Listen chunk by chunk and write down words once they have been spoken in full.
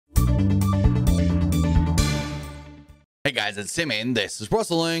guys, it's Simon. This is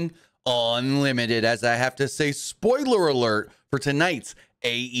Wrestling Unlimited. As I have to say, spoiler alert for tonight's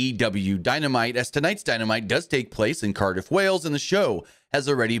AEW Dynamite, as tonight's Dynamite does take place in Cardiff, Wales, and the show has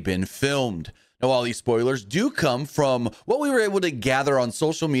already been filmed. Now, all these spoilers do come from what we were able to gather on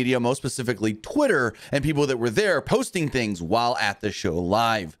social media, most specifically Twitter, and people that were there posting things while at the show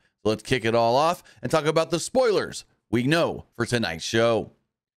live. So let's kick it all off and talk about the spoilers we know for tonight's show.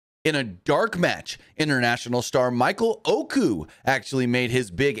 In a dark match, international star Michael Oku actually made his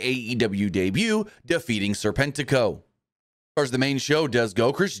big AEW debut, defeating Serpentico. As far as the main show does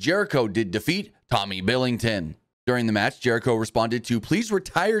go, Chris Jericho did defeat Tommy Billington. During the match, Jericho responded to "Please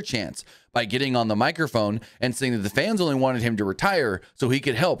retire" chants by getting on the microphone and saying that the fans only wanted him to retire so he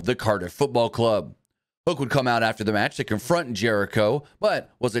could help the Cardiff Football Club. Hook would come out after the match to confront Jericho, but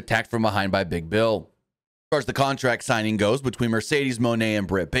was attacked from behind by Big Bill. As far as the contract signing goes between Mercedes Moné and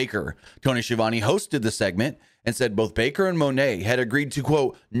Britt Baker, Tony Schiavone hosted the segment and said both Baker and Moné had agreed to,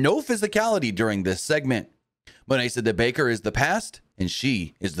 quote, "no physicality" during this segment. Moné said that Baker is the past and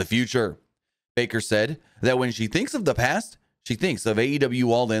she is the future. Baker said that when she thinks of the past, she thinks of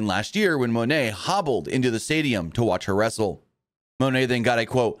AEW All In last year when Moné hobbled into the stadium to watch her wrestle. Moné then got a,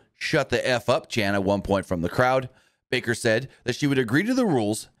 quote, "shut the F up" chant at one point from the crowd. Baker said that she would agree to the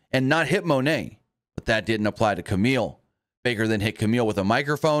rules and not hit Moné, but that didn't apply to Camille. Baker then hit Camille with a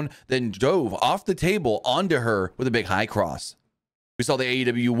microphone, then dove off the table onto her with a big high cross. We saw the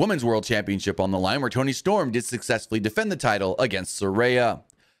AEW Women's World Championship on the line, where Toni Storm did successfully defend the title against Saraya.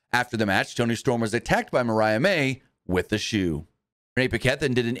 After the match, Toni Storm was attacked by Mariah May with the shoe. Renee Paquette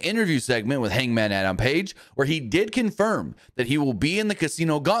then did an interview segment with Hangman Adam Page, where he did confirm that he will be in the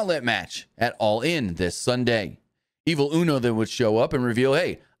Casino Gauntlet match at All In this Sunday. Evil Uno then would show up and reveal,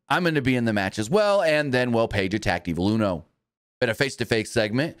 "Hey, I'm going to be in the match as well," and then, well, Page attacked Evil Uno. We had a face-to-face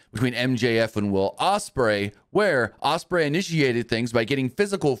segment between MJF and Will Ospreay, where Ospreay initiated things by getting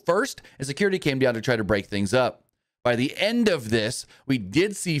physical first, and security came down to try to break things up. By the end of this, we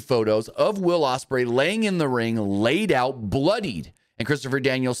did see photos of Will Ospreay laying in the ring, laid out, bloodied, and Christopher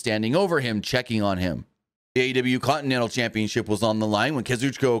Daniels standing over him, checking on him. The AEW Continental Championship was on the line when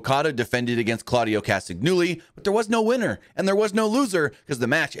Kazuchika Okada defended against Claudio Castagnoli, but there was no winner and there was no loser because the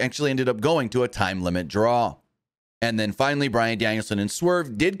match actually ended up going to a time limit draw. And then finally, Bryan Danielson and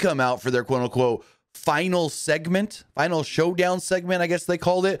Swerve did come out for their quote-unquote final segment, final showdown segment, I guess they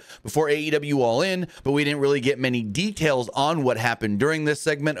called it, before AEW All In, but we didn't really get many details on what happened during this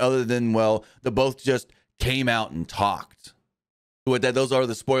segment other than, well, the both just came out and talked. With that, those are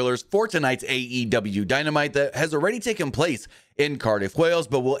the spoilers for tonight's AEW Dynamite that has already taken place in Cardiff, Wales,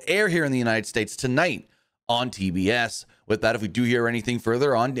 but will air here in the United States tonight on TBS. With that, if we do hear anything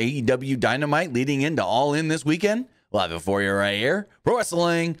further on AEW Dynamite leading into All In this weekend, we'll have it for you right here. Pro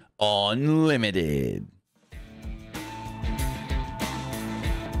Wrestling Unlimited.